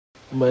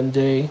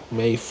Monday,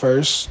 May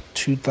 1st,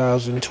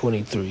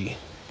 2023.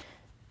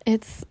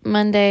 It's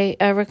Monday.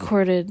 I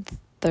recorded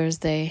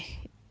Thursday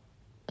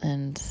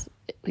and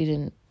we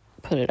didn't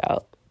put it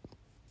out.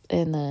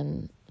 And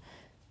then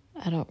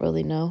I don't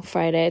really know.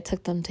 Friday I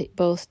took them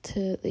both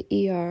to the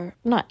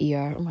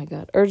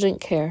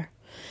urgent care.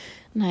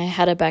 And I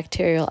had a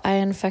bacterial eye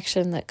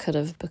infection that could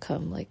have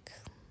become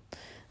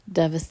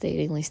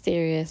devastatingly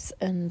serious.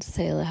 And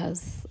Selah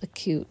has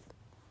acute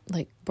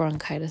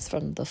bronchitis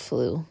from the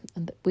flu.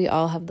 And we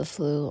all have the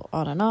flu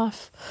on and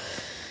off.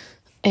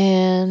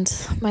 And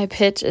my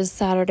pitch is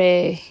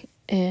Saturday,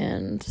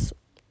 and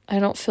I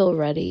don't feel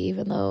ready,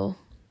 even though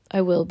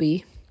I will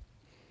be.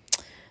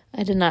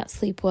 I did not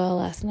sleep well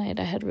last night.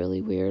 I had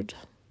really weird,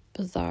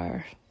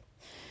 bizarre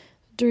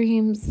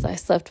dreams. I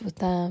slept with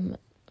them,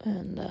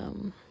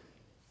 and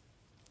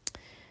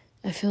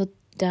I feel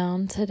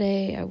down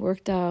today. I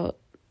worked out,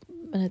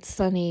 and it's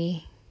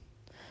sunny,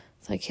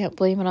 so I can't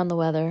blame it on the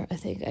weather. I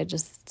think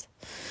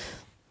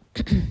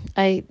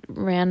I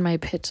ran my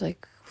pitch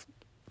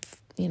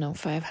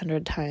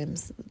 500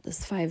 times,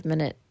 this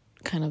 5-minute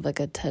kind of like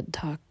a TED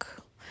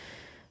Talk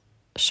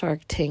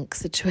Shark Tank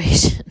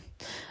situation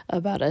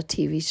about a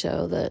TV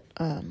show that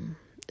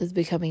is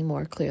becoming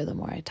more clear the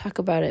more I talk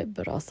about it,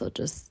 but also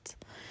just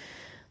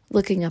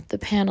looking up the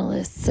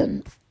panelists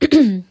and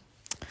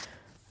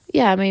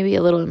maybe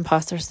a little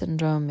imposter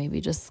syndrome,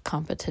 maybe just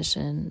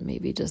competition,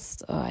 maybe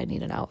just, I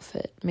need an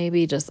outfit,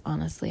 maybe just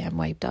honestly I'm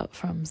wiped out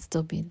from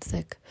still being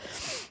sick.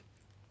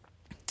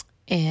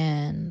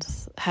 And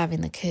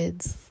having the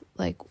kids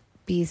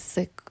be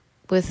sick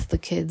with the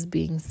kids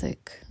being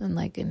sick, and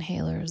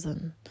inhalers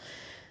and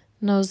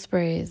nose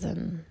sprays,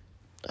 and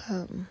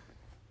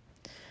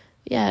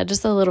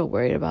just a little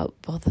worried about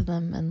both of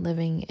them, and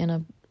living in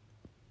a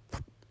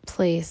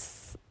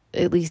place,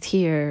 at least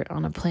here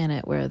on a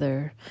planet, where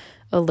they're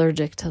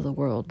allergic to the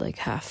world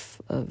half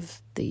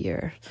of the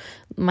year.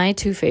 My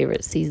two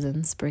favorite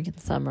seasons, spring and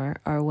summer,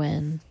 are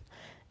when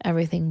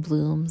everything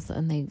blooms,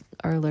 and they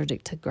are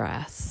allergic to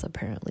grass,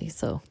 apparently.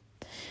 So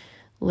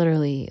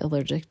literally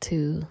allergic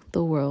to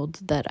the world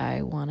that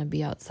I want to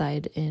be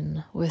outside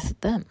in with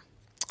them.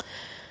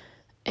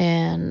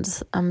 And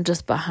I'm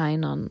just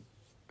behind on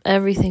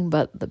everything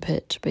but the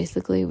pitch,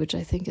 basically, which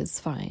I think is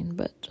fine.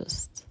 But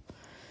just,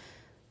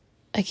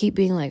 I keep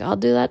being I'll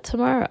do that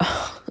tomorrow.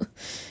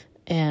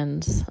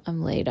 And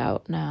I'm laid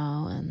out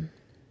now, and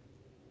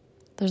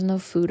there's no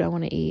food I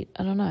want to eat.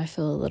 I don't know. I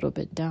feel a little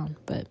bit down,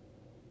 but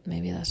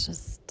maybe that's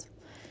just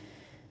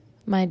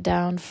my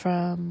down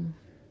from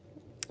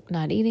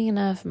not eating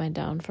enough, my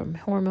down from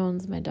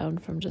hormones, my down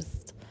from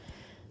just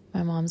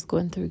my mom's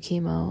going through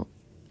chemo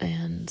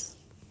and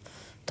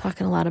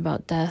talking a lot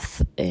about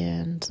death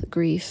and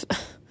grief.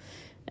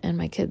 And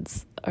my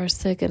kids are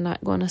sick and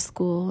not going to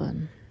school.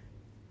 And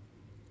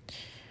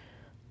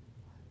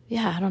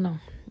I don't know.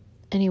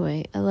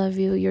 Anyway, I love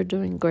you. You're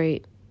doing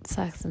great.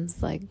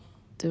 Saxon's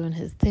doing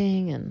his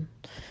thing and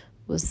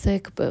was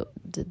sick, but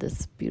did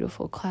this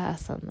beautiful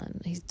class, and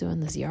then he's doing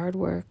this yard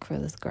work for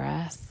this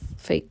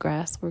fake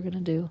grass we're gonna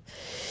do.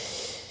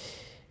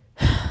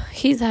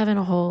 He's having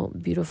a whole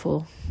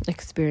beautiful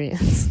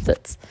experience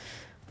that's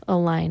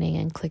aligning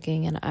and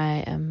clicking, and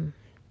I am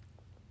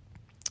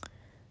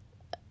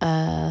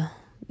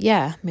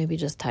maybe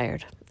just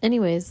tired.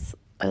 Anyways,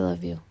 I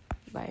love you.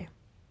 Bye.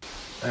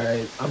 All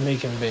right, I'm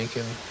making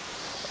bacon.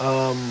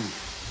 Let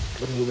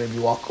me maybe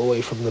walk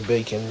away from the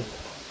bacon.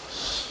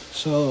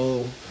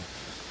 So,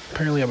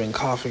 apparently I've been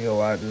coughing a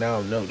lot, and now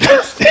I'm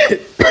noticed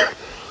it.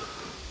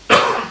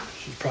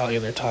 She's probably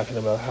in there talking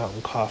about how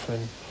I'm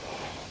coughing.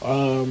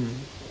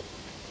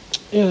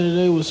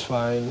 Today was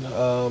fine.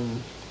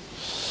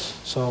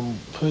 So I'm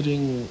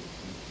putting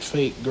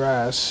fake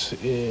grass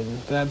in.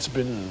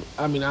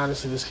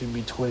 Honestly, this could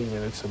be 20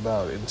 minutes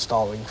about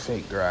installing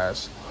fake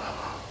grass,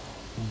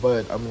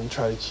 but I'm going to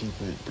try to keep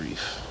it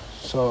brief.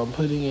 So I'm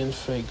putting in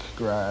fake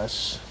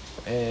grass,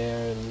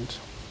 and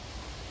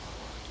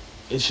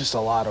it's just a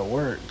lot of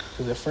work.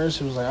 Because at first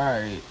it was all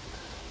right,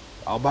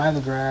 I'll buy the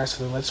grass,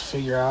 and then let's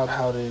figure out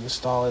how to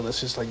install it.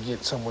 Let's just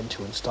get someone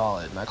to install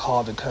it. And I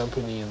called the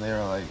company, and they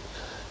were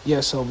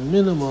so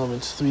minimum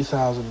it's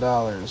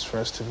 $3,000 for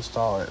us to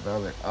install it. And I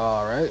was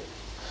all right.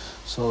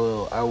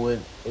 So I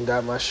went and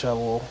got my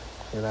shovel,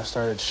 and I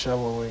started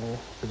shoveling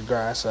the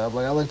grass up.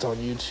 I looked on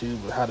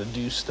YouTube how to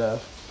do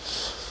stuff.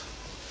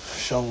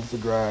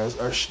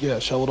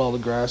 Shoveled all the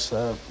grass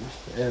up,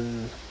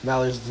 and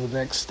now there's the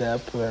next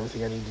step of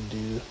everything I need to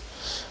do.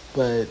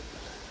 But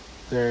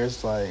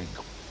there's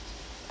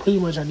pretty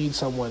much I need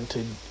someone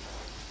to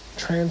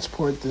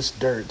transport this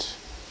dirt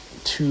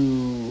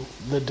to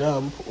the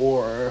dump,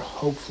 or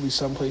hopefully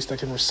someplace that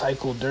can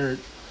recycle dirt.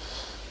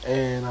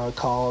 And I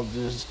called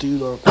this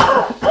dude on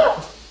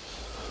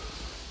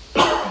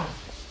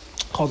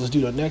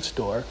next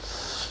door,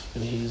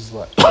 and he's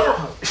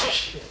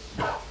shit.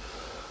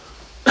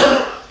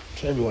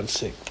 Everyone's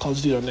sick. Called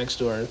this dude on next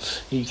door.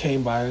 He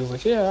came by and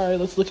was all right,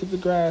 let's look at the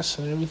grass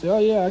and everything. Oh,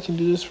 yeah, I can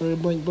do this for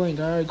blank.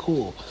 All right,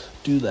 cool.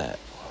 Do that.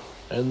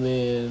 And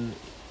then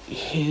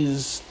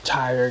his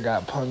tire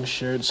got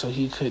punctured, so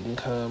he couldn't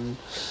come.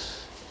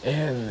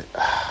 And,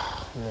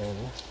 man,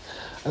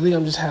 I think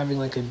I'm just having,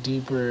 like, a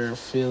deeper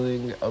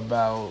feeling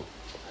about,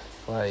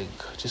 like,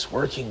 just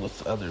working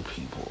with other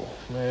people,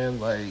 man.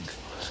 Like,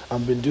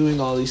 I've been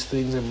doing all these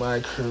things in my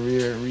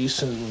career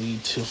recently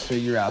to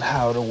figure out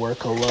how to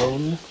work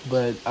alone,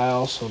 but I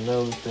also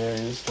know that there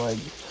is, like,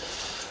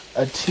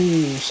 a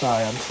team.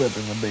 Sorry, I'm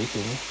flipping the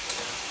bacon.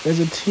 There's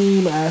a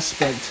team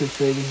aspect to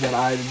things that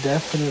I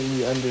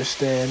definitely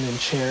understand and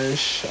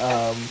cherish,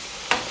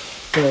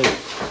 but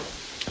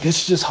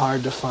it's just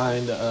hard to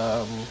find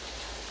a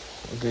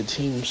good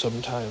team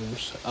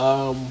sometimes.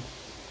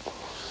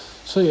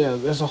 So yeah,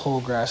 there's a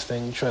whole grass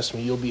thing. Trust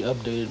me, you'll be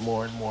updated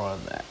more and more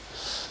on that.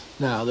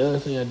 Now, the other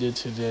thing I did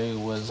today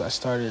was I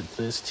started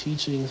this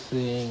teaching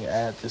thing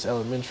at this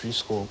elementary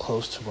school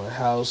close to my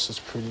house. It's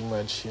pretty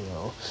much,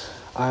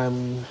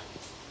 I'm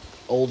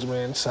Old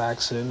Man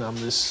Saxon. I'm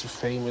this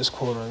famous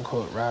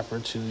quote-unquote rapper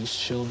to these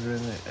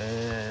children,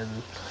 and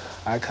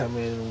I come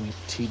in,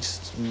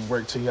 we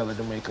work together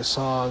to make a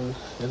song,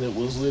 and it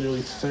was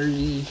literally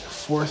 30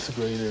 fourth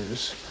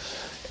graders,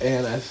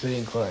 and I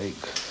think, like,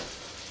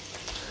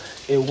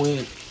 it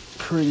went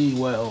pretty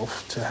well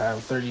to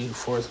have 30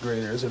 fourth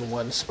graders in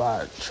one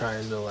spot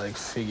trying to, like,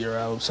 figure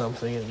out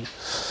something, and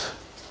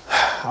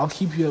I'll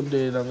keep you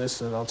updated on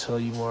this, and I'll tell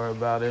you more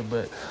about it,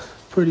 but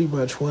pretty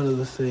much one of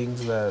the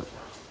things that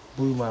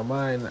blew my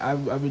mind,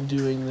 I've been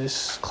doing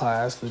this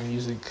class, the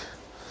music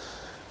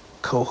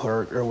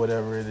cohort or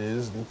whatever it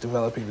is, and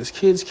developing this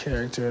kid's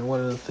character, and one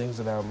of the things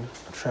that I'm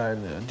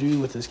trying to do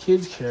with this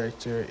kid's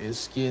character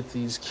is get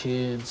these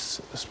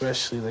kids,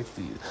 especially like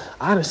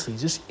honestly,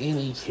 just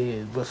any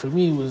kid, but for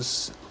me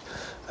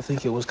I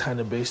think it was kind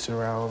of based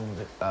around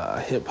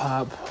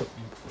hip-hop,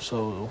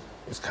 so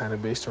it's kind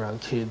of based around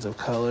kids of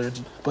color,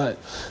 but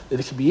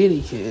it could be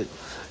any kid,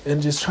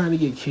 and just trying to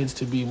get kids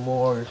to be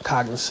more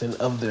cognizant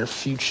of their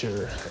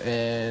future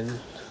and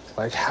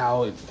like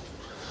how it,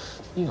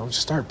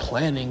 just start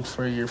planning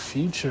for your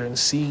future and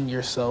seeing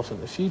yourself in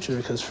the future.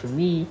 Because for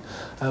me,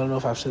 I don't know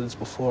if I've said this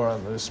before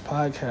on this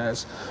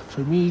podcast,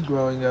 for me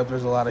growing up,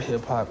 there's a lot of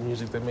hip-hop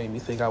music that made me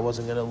think I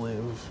wasn't going to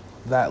live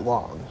that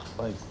long,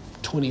 like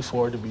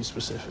 24 to be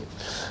specific.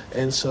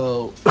 And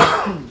so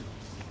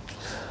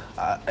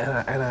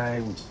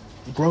I've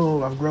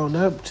grown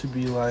up to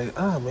be like,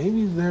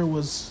 maybe there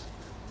was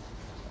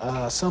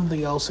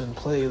something else in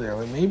play there.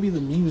 Like maybe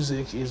the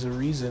music is a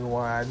reason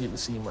why I didn't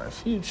see my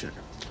future.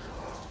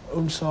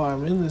 So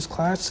I'm in this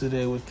class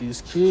today with these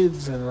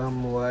kids, and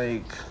I'm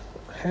like,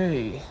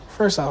 hey,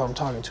 first off, I'm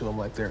talking to them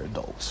like they're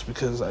adults,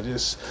 because I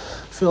just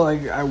feel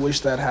like I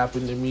wish that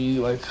happened to me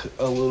like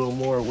a little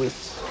more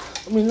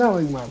not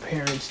like my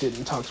parents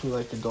didn't talk to me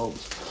like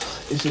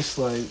adults. It's just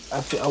like,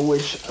 I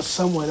wish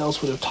someone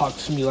else would have talked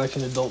to me like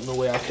an adult in the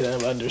way I could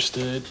have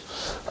understood.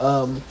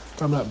 I'm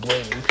not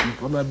blaming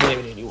people. I'm not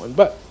blaming anyone.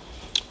 But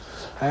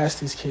I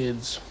asked these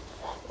kids,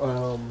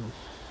 what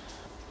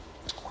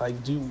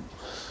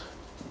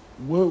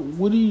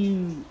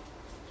do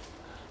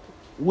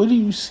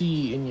you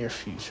see in your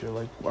future?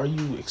 Like, are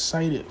you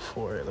excited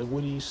for it? Like,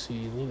 what do you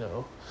see?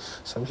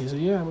 Some kids say,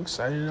 yeah, I'm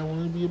excited. I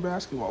want to be a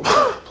basketball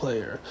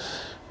player.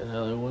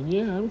 Another one,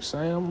 yeah, I'm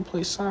excited. I'm going to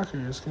play soccer.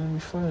 It's going to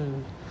be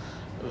fun.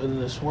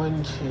 And this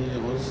one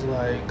kid was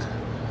like,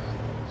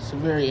 it's a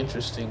very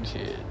interesting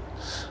kid.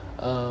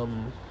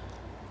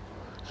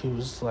 He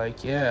was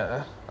like,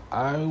 yeah,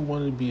 I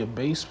want to be a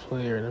bass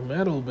player in a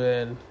metal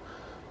band,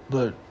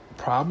 but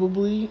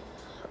probably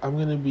I'm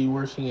going to be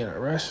working in a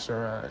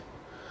restaurant,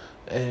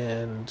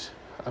 and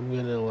I'm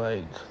going to,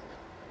 like,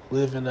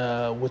 live in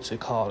an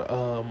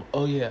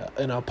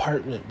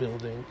apartment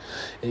building.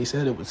 And he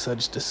said it with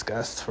such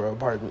disgust for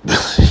apartment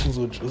buildings,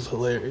 which was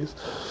hilarious.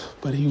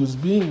 But he was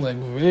being, like,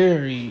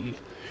 very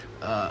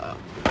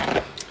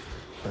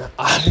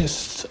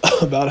honest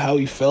about how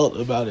he felt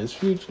about his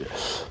future.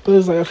 But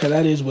it's like, okay,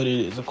 that is what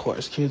it is, of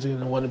course. Kids are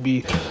going to want to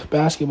be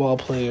basketball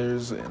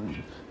players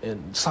and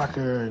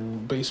soccer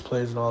and bass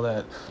players and all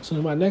that. So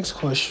then my next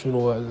question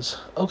was,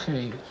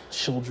 okay,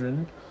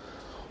 children,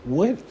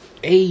 what's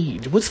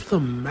the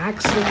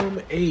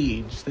maximum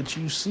age that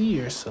you see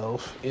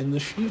yourself in the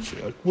future?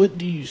 Like, what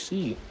do you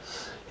see?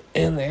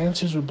 And the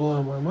answers were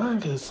blowing my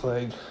mind, because it's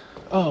like,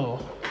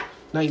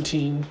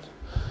 19,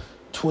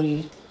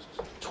 20,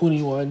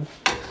 21.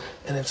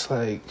 And it's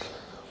like,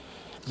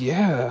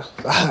 yeah,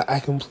 I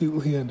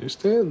completely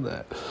understand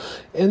that.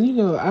 And,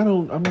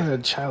 I'm not a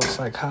child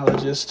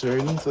psychologist or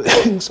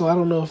anything, so I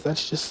don't know if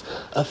that's just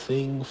a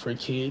thing for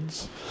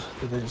kids.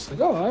 That they're just like,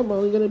 I'm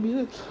only going to be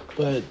this.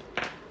 But,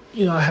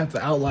 I have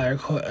the outlier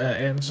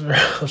answer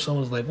if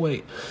someone's like,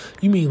 wait,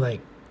 you mean,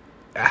 like,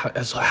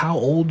 how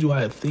old do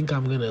I think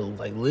I'm going to,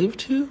 like, live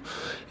to?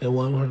 And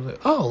one was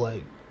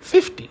like,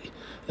 50.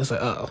 It's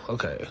like,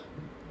 okay.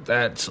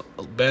 That's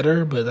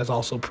better, but that's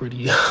also pretty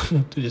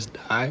young to just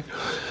die.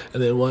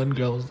 And then one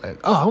girl was like,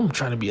 I'm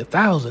trying to be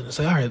 1,000. It's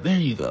like, all right, there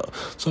you go.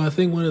 So I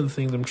think one of the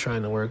things I'm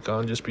trying to work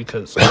on, just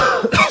because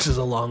this is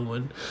a long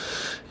one,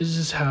 is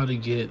just how to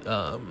get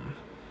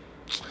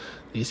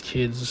these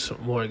kids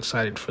more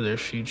excited for their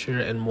future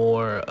and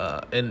more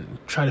and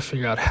try to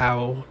figure out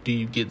how do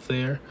you get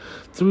there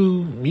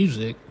through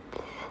music,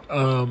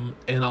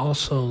 and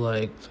also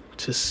like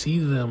to see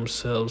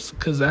themselves,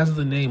 because as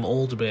the name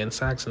Old Band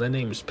Saxon, that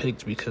name is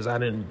picked because I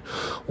didn't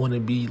want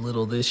to be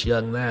little this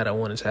young that. I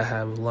wanted to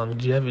have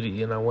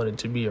longevity, and I wanted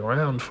to be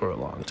around for a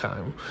long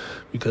time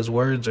because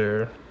words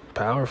are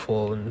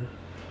powerful. And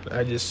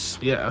I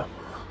just, yeah,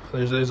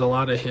 there's a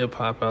lot of hip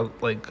hop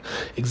out, like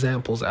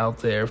examples out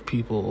there of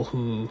people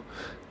who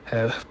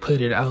have put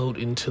it out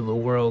into the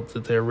world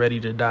that they're ready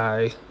to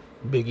die,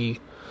 Biggie,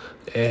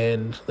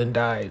 and then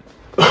died.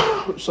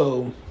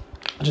 So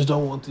I just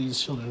don't want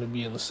these children to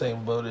be in the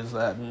same boat as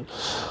that. And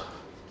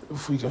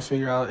if we can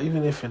figure out,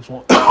 even if it's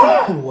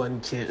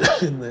one kid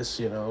in this,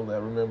 that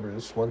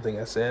remembers one thing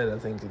I said, I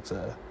think it's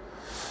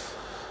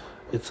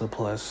a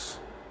plus.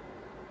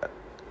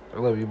 I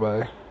love you,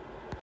 bye.